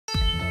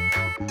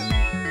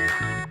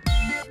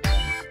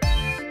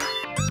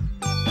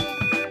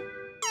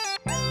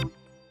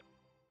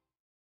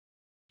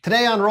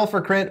Today on Roll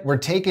for Crit, we're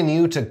taking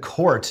you to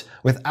court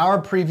with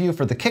our preview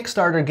for the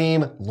Kickstarter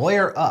game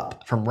Lawyer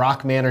Up from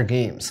Rock Manor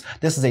Games.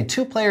 This is a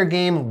two-player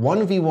game,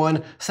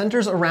 1v1,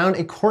 centers around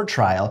a court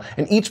trial,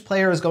 and each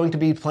player is going to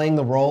be playing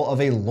the role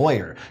of a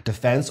lawyer,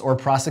 defense or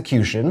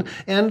prosecution,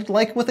 and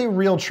like with a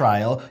real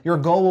trial, your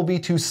goal will be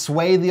to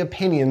sway the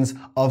opinions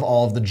of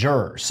all of the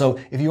jurors. So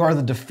if you are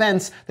the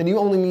defense, then you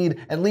only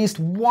need at least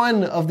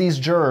one of these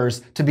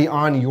jurors to be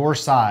on your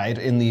side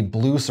in the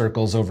blue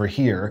circles over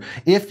here.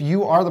 If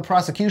you are the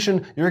prosecution,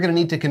 you're going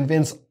to need to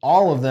convince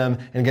all of them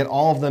and get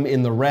all of them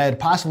in the red,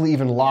 possibly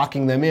even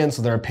locking them in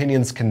so their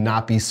opinions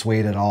cannot be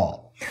swayed at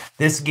all.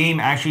 This game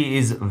actually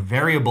is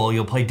variable.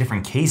 You'll play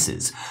different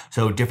cases.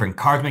 So different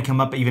cards may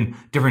come up, even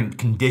different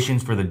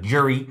conditions for the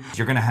jury.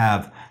 You're going to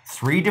have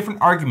 3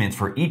 different arguments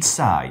for each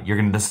side. You're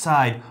going to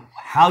decide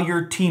how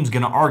your team's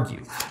going to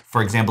argue.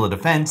 For example, the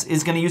defense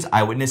is going to use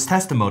eyewitness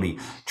testimony,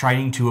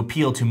 trying to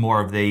appeal to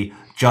more of the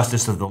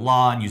justice of the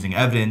law and using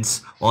evidence,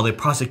 while the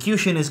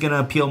prosecution is going to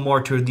appeal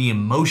more to the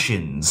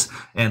emotions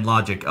and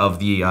logic of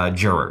the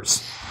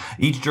jurors.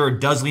 Each juror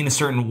does lean a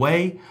certain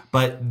way,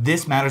 but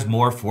this matters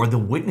more for the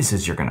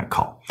witnesses you're going to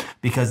call,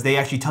 because they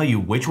actually tell you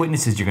which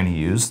witnesses you're going to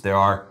use. There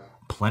are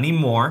plenty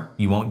more.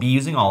 You won't be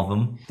using all of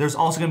them. There's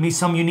also going to be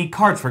some unique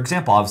cards. For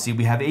example, obviously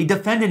we have a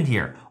defendant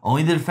here.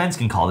 Only the defense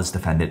can call this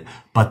defendant,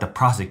 but the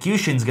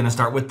prosecution is going to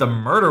start with the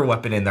murder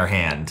weapon in their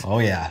hand. Oh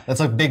yeah, that's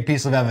a big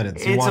piece of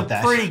evidence. You want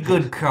that. It's a pretty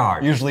good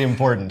card. Usually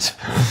important.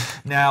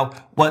 Now,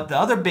 what the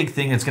other big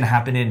thing that's going to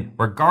happen in,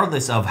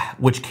 regardless of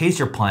which case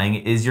you're playing,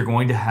 is you're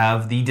going to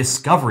have the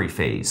discovery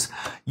phase.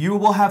 You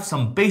will have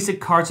some basic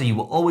cards that you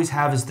will always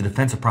have as the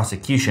defense or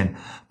prosecution,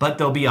 but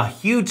there'll be a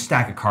huge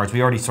stack of cards.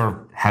 We already sort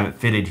of have it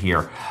fitted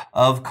here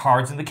of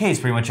cards in the case,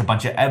 pretty much a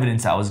bunch of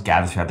evidence that was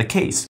gathered throughout the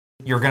case.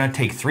 You're going to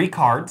take 3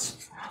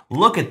 cards,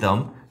 look at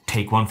them,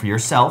 take one for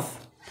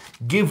yourself,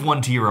 give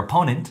one to your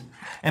opponent,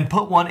 and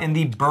put one in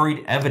the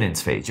buried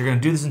evidence phase. You're going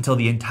to do this until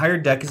the entire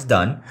deck is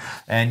done,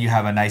 and you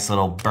have a nice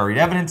little buried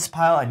evidence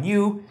pile, and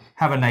you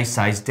have a nice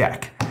sized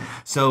deck.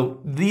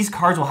 So these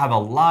cards will have a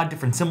lot of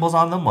different symbols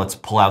on them. Let's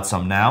pull out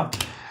some now.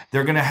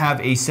 They're going to have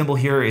a symbol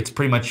here. It's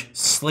pretty much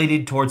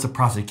slated towards the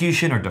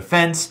prosecution or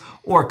defense,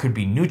 or it could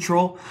be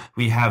neutral.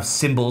 We have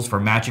symbols for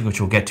matching, which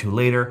we'll get to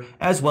later,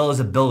 as well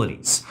as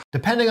abilities.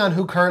 Depending on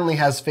who currently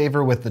has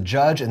favor with the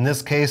judge, in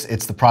this case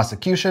it's the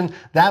prosecution,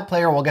 that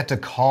player will get to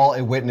call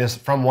a witness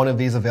from one of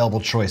these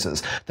available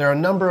choices. There are a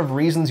number of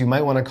reasons you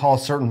might want to call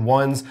certain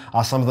ones.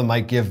 Some of them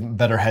might give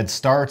better head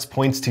starts,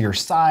 points to your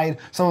side.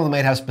 Some of them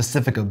might have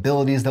specific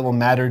abilities that will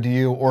matter to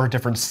you, or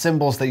different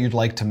symbols that you'd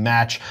like to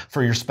match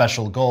for your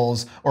special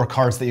goals, or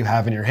cards that you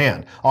have in your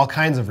hand. All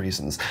kinds of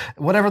reasons.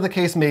 Whatever the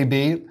case may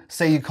be,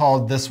 say you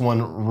called this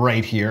one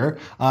right here,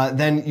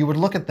 then you would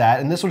look at that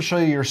and this would show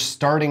you your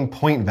starting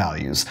point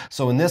values.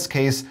 So in this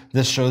case,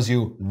 this shows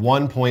you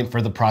 1 point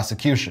for the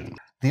prosecution.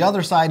 The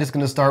other side is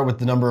going to start with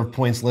the number of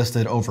points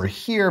listed over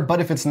here, but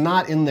if it's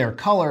not in their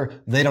color,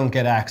 they don't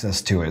get access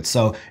to it.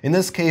 So in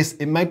this case,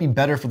 it might be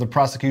better for the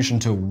prosecution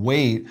to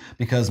wait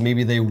because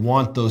maybe they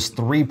want those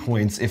 3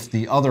 points if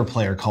the other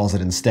player calls it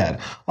instead.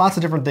 Lots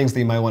of different things that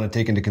you might want to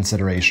take into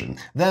consideration.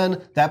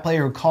 Then that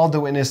player who called the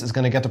witness is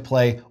going to get to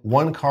play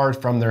 1 card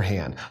from their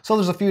hand. So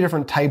there's a few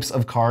different types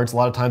of cards. A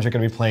lot of times you're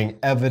going to be playing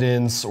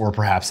evidence or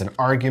perhaps an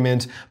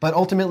argument, but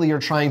ultimately you're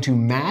trying to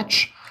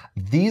match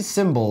these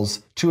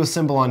symbols to a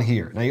symbol on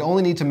here. Now you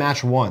only need to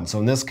match 1, so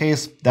in this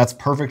case, that's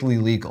perfectly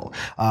legal.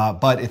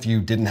 But if you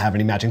didn't have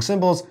any matching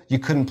symbols, you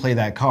couldn't play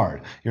that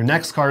card. Your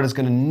next card is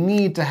going to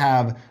need to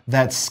have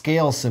that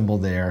scale symbol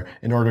there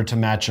in order to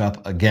match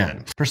up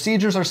again.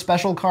 Procedures are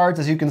special cards.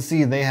 As you can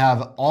see, they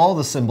have all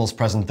the symbols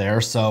present there,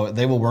 so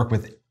they will work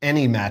with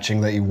any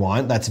matching that you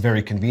want. That's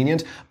very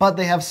convenient, but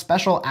they have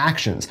special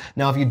actions.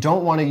 Now, if you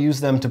don't want to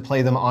use them to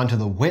play them onto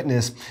the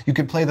witness, you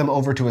could play them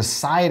over to a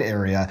side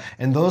area,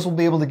 and those will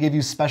be able to give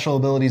you special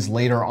abilities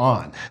later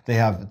on. They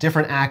have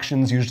different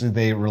actions. Usually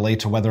they relate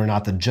to whether or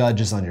not the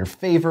judge is on your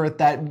favor at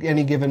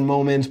any given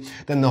moment.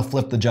 Then they'll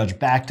flip the judge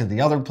back to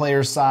the other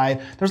player's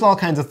side. There's all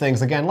kinds of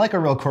things. Again, like a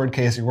real court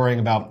case, you're worrying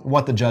about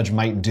what the judge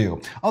might do.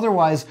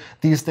 Otherwise,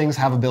 these things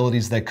have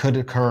abilities that could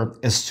occur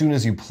as soon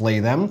as you play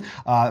them.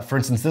 For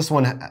instance, this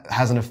one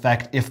has an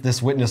effect if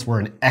this witness were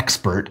an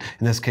expert.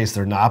 In this case,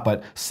 they're not,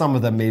 but some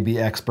of them may be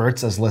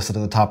experts as listed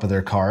at the top of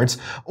their cards.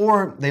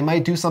 Or they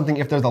might do something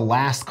if they're the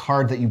last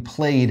card that you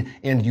played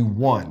and you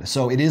won.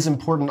 So it is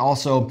important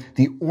also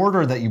the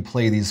order that you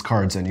play these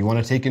cards in. You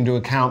want to take into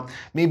account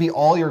maybe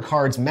all your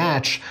cards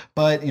match,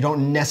 but you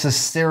don't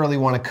necessarily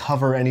want to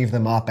cover any of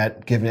them up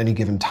at any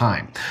given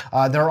time.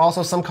 There are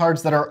also some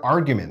cards that are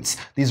arguments.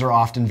 These are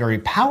often very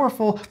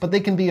powerful, but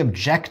they can be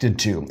objected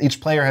to. Each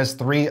player has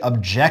 3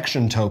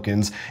 objection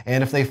tokens arguments.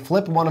 And if they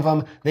flip one of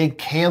them, they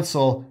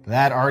cancel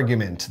that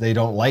argument. They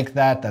don't like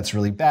that. That's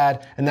really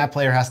bad. And that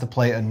player has to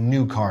play a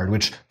new card,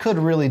 which could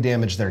really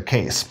damage their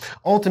case.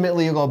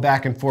 Ultimately, you go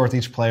back and forth.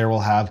 Each player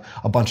will have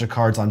a bunch of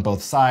cards on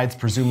both sides,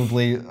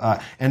 presumably,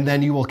 and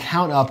then you will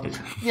count up,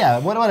 yeah,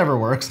 whatever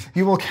works.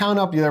 You will count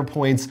up their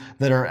points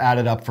that are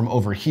added up from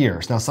over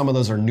here. Now, some of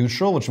those are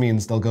neutral, which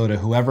means they'll go to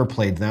whoever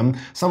played them.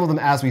 Some of them,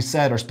 as we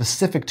said, are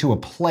specific to a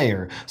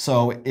player.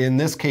 So in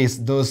this case,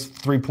 those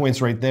 3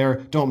 points right there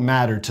don't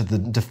matter to the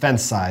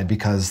defense side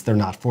because they're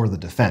not for the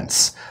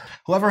defense.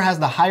 Whoever has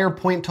the higher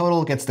point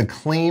total gets to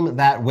claim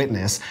that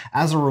witness.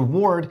 As a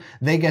reward,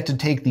 they get to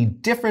take the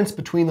difference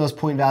between those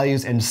point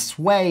values and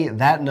sway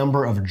that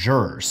number of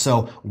jurors.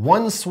 So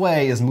one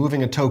sway is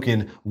moving a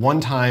token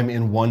one time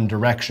in one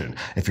direction.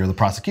 If you're the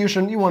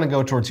prosecution, you want to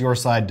go towards your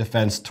side,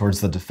 defense towards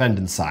the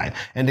defendant's side.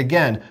 And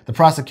again, the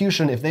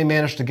prosecution, if they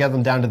manage to get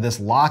them down to this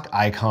lock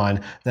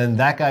icon, then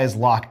that guy is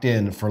locked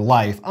in for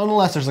life,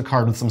 unless there's a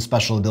card with some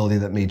special ability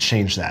that may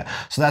change that.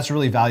 So that's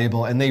really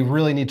valuable, and they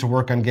really need to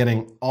work on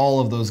getting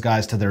all of those guys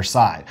to their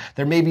side.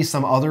 There may be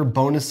some other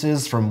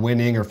bonuses from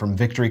winning or from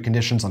victory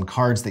conditions on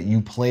cards that you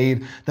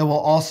played that will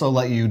also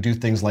let you do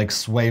things like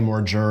sway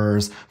more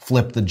jurors,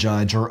 flip the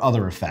judge, or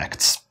other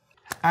effects.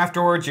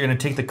 Afterwards, you're going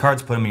to take the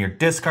cards, put them in your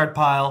discard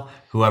pile.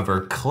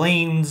 Whoever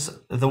claims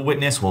the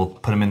witness will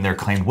put them in their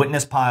claimed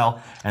witness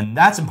pile. And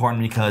that's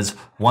important because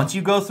once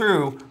you go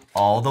through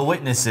all the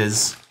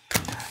witnesses,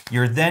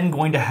 you're then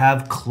going to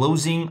have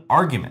closing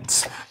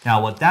arguments.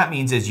 Now, what that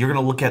means is you're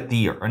going to look at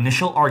the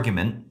initial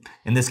argument.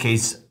 In this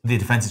case, the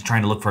defense is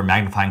trying to look for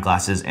magnifying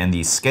glasses and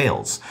these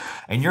scales.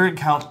 And you're going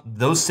to count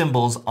those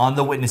symbols on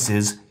the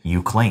witnesses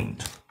you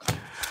claimed.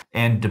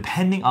 And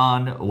depending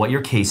on what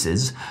your case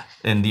is,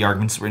 and the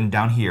argument's written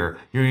down here,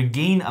 you're going to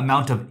gain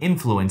amount of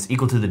influence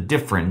equal to the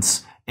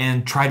difference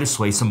and try to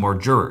sway some more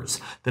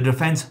jurors. The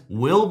defense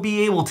will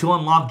be able to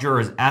unlock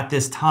jurors at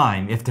this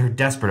time if they're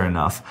desperate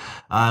enough.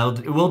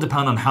 It will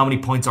depend on how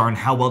many points are and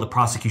how well the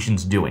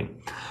prosecution's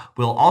doing.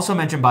 We'll also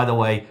mention, by the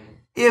way,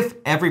 if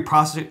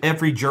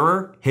every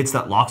juror hits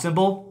that lock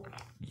symbol,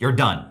 you're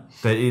done.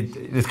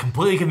 It's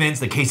completely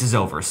convinced the case is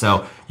over.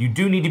 So you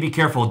do need to be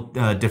careful,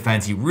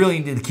 defense. You really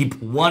need to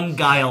keep one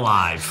guy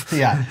alive.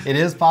 Yeah, it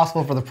is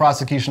possible for the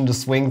prosecution to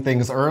swing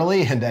things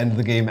early and end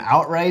the game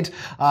outright.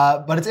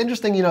 But it's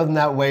interesting, in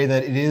that way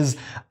that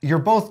you're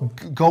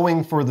both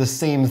going for the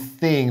same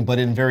thing, but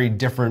in very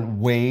different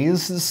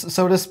ways,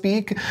 so to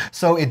speak.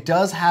 So it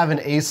does have an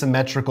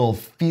asymmetrical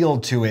feel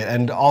to it,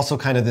 and also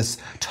kind of this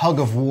tug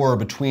of war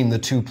between the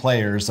two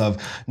players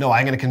of, no,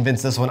 I'm going to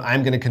convince this one,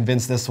 I'm going to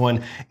convince this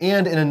one,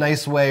 and in a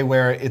nice way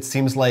where it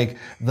seems like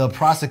the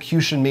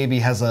prosecution maybe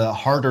has a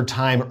harder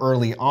time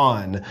early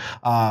on,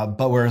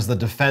 but whereas the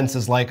defense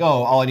is like, oh,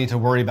 all I need to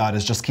worry about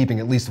is just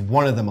keeping at least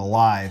one of them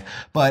alive.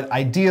 But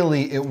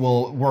ideally, it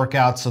will work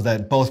out so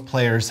that both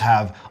players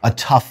have a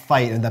tough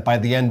fight, and that by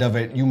the end of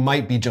it, you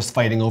might be just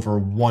fighting over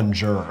one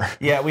juror.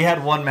 Yeah, we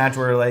had one match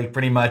where,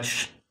 pretty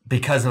much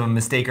because of a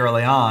mistake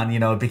early on,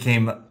 it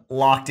became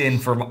locked in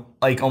for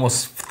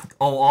almost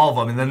all of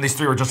them, and then these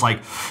three were just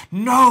like,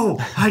 no,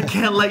 I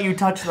can't let you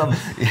touch them.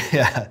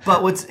 Yeah.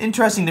 But what's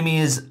interesting to me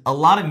is a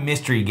lot of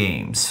mystery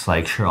games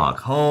like Sherlock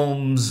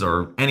Holmes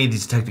or any of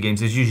these detective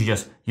games is usually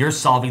just you're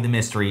solving the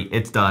mystery,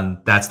 it's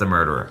done, that's the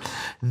murderer.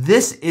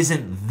 This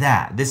isn't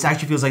that. This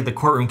actually feels like the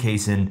courtroom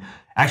case, and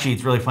actually,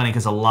 it's really funny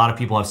because a lot of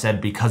people have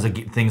said because of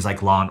things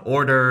like Law and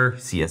Order,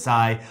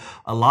 CSI,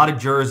 a lot of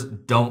jurors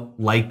don't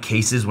like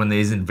cases when they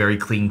isn't very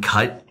clean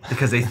cut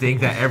because they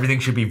think that everything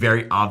should be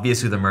very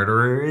obvious who the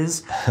murderer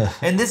is.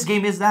 And this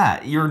game is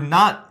that.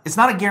 It's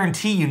not a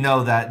guarantee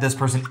that this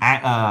person,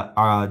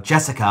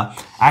 Jessica,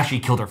 actually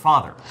killed her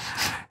father.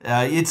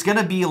 It's going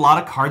to be a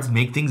lot of cards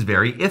make things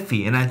very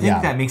iffy, and I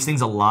think that makes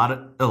things a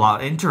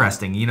lot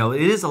interesting.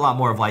 It is a lot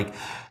more of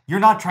you're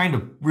not trying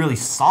to really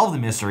solve the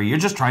mystery. You're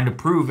just trying to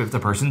prove if the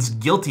person's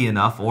guilty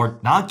enough or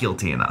not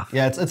guilty enough.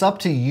 Yeah, it's up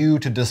to you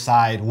to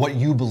decide what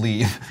you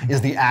believe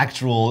is the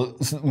actual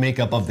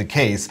makeup of the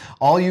case.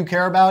 All you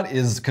care about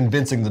is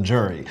convincing the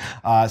jury.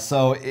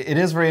 So it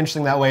is very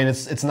interesting that way, and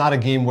it's not a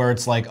game where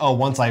it's like, oh,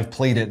 once I've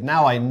played it,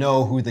 now I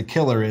know who the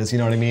killer is, you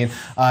know what I mean?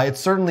 It's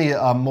certainly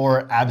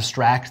more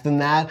abstract than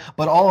that,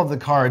 but all of the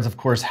cards, of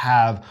course,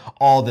 have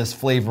all this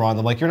flavor on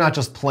them. You're not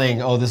just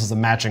playing, oh, this is a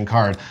matching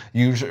card.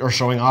 You are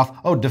showing off,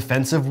 oh,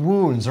 defensive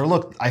wounds, or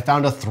look, I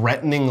found a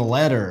threatening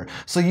letter.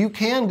 So you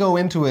can go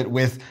into it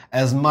with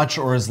as much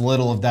or as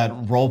little of that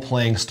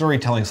role-playing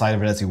storytelling side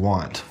of it as you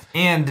want.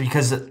 And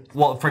because,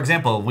 well, for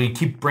example, we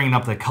keep bringing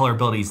up the color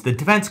abilities. The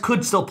defense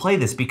could still play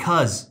this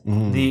because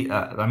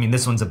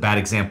this one's a bad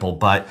example,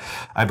 but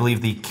I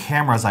believe the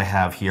cameras I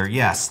have here,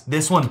 yes,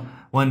 this one,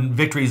 when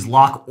victories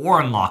lock or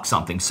unlock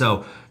something.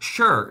 So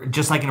sure,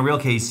 just like in a real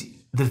case,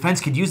 the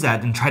defense could use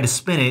that and try to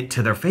spin it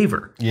to their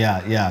favor.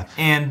 Yeah, yeah.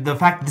 And the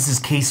fact that this is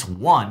case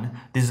 1,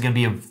 this is going to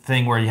be a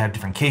thing where you have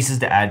different cases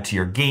to add to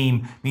your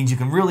game, means you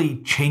can really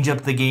change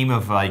up the game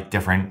of like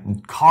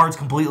different cards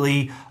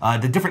completely.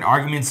 The different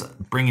arguments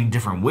bring in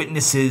different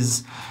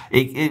witnesses.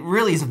 It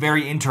really is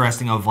very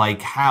interesting of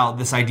like how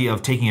this idea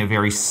of taking a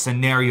very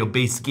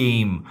scenario-based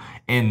game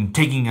and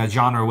taking a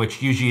genre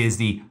which usually is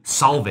the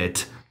solve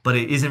it, but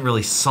it isn't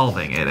really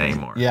solving it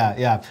anymore. Yeah,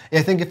 yeah.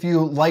 I think if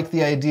you like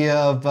the idea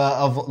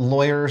of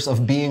lawyers,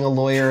 of being a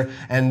lawyer,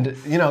 and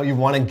you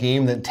want a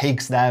game that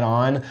takes that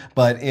on,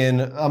 but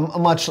in a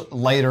much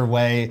lighter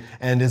way,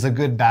 and is a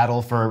good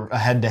battle for a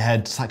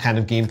head-to-head kind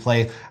of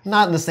gameplay,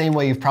 not in the same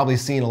way you've probably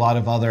seen a lot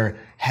of other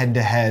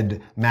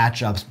head-to-head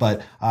matchups,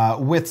 but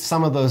with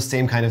some of those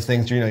same kind of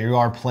things, you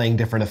are playing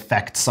different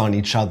effects on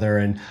each other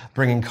and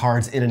bringing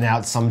cards in and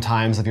out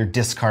sometimes of your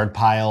discard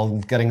pile,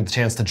 getting the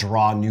chance to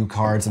draw new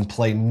cards and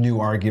play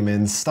new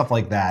arguments, stuff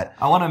like that.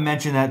 I want to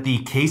mention that the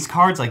case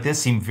cards like this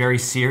seem very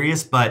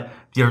serious, but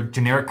your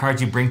generic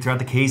cards you bring throughout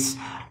the case,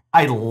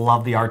 I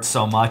love the art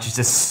so much. It's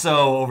just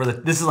so over the...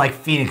 This is like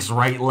Phoenix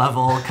Wright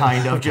level,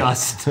 kind of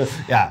just...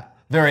 Yeah.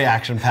 Very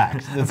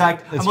action-packed. In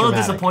fact, I'm a little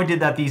disappointed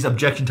that these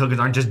objection tokens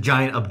aren't just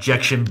giant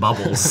objection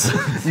bubbles.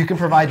 You can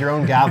provide your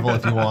own gavel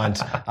if you want.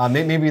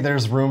 Maybe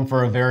there's room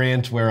for a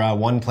variant where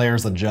one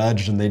player's a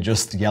judge and they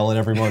just yell at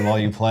everyone while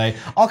you play.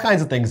 All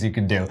kinds of things you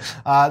can do.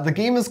 The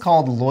game is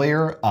called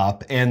Lawyer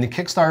Up, and the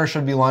Kickstarter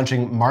should be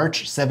launching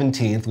March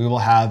 17th. We will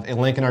have a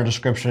link in our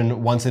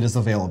description once it is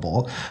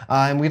available.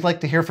 And we'd like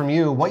to hear from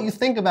you what you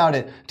think about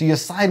it. Do you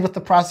side with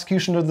the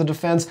prosecution or the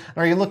defense?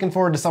 Are you looking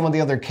forward to some of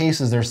the other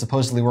cases? They're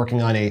supposedly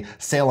working on a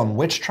Salem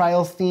witch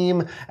trial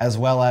theme, as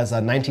well as a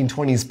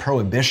 1920s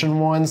prohibition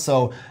one.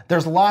 So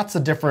there's lots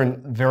of different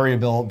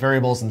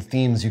variables and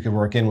themes you could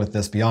work in with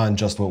this beyond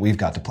just what we've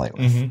got to play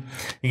with. You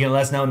can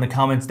let us know in the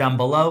comments down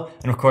below.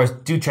 And of course,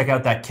 do check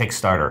out that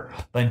Kickstarter.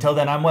 But until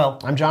then, I'm Will.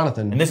 I'm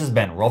Jonathan. And this has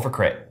been Roll for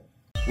Crit.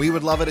 We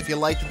would love it if you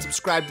liked and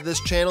subscribed to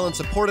this channel and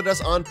supported us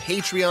on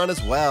Patreon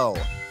as well.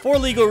 For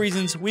legal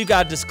reasons, we've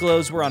got to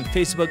disclose we're on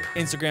Facebook,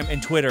 Instagram,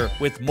 and Twitter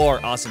with more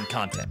awesome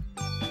content.